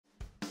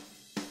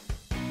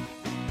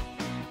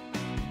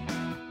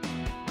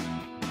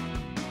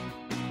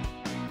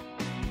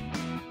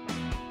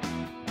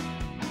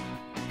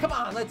Come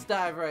on, let's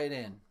dive right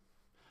in.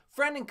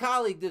 Friend and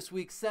colleague this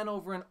week sent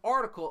over an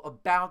article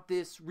about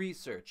this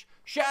research.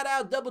 Shout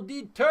out Double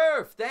D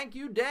Turf. Thank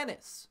you,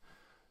 Dennis.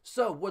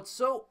 So what's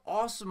so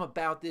awesome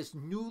about this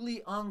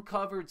newly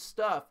uncovered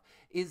stuff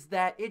is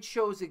that it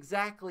shows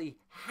exactly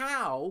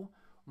how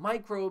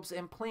microbes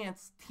and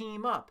plants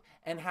team up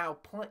and how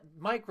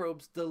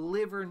microbes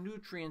deliver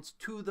nutrients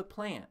to the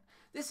plant.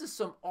 This is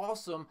some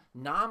awesome,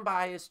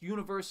 non-biased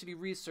university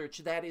research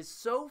that is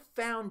so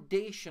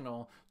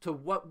foundational to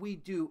what we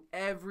do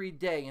every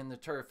day in the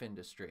turf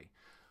industry.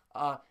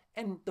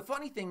 And the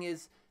funny thing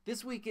is,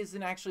 this week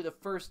isn't actually the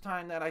first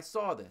time that I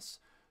saw this.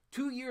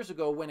 2 years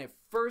ago, when it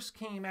first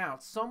came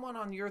out, someone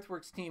on the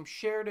Earthworks team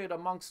shared it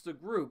amongst the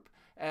group,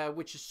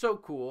 which is so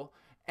cool.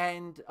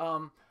 And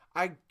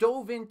I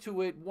dove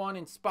into it one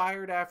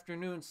inspired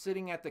afternoon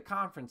sitting at the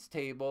conference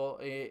table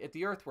at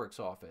the Earthworks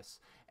office.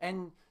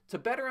 And to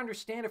better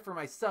understand it for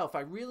myself, I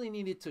really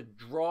needed to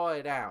draw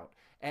it out.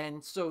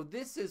 And so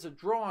this is a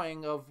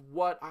drawing of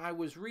what I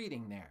was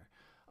reading there.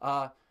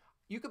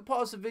 You can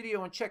pause the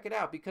video and check it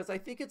out because I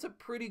think it's a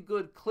pretty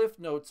good Cliff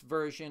Notes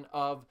version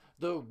of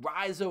the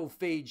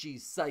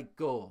Rhizophagy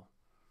cycle.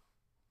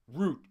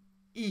 Root,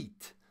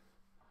 eat.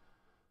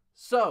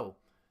 So,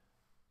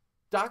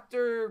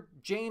 Dr.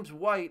 James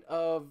White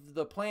of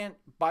the plant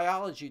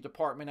biology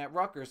department at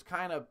Rutgers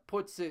kind of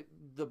puts it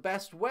the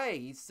best way.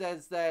 He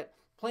says that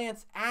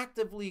plants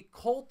actively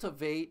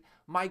cultivate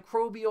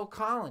microbial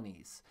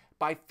colonies.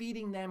 By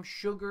feeding them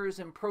sugars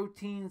and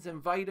proteins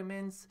and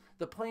vitamins,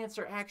 the plants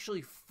are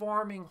actually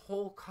farming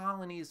whole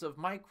colonies of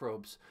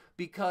microbes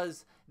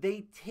because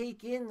they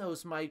take in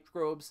those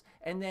microbes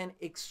and then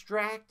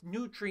extract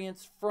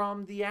nutrients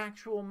from the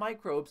actual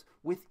microbes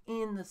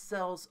within the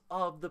cells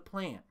of the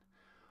plant.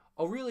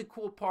 A really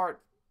cool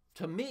part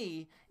to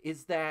me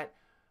is that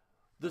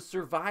the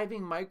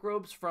surviving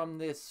microbes from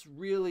this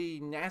really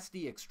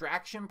nasty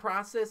extraction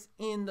process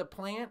in the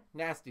plant,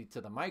 nasty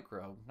to the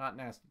microbe, not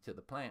nasty to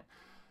the plant,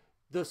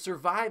 the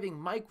surviving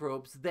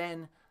microbes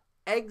then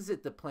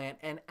exit the plant,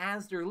 and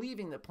as they're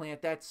leaving the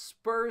plant, that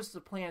spurs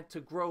the plant to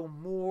grow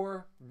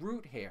more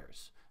root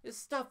hairs. This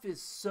stuff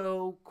is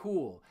so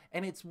cool,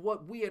 and it's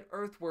what we at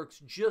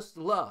Earthworks just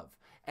love.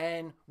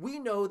 And we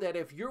know that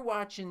if you're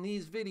watching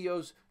these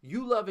videos,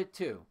 you love it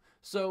too.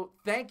 So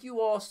thank you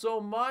all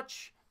so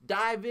much.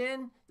 Dive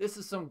in. This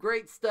is some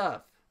great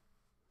stuff.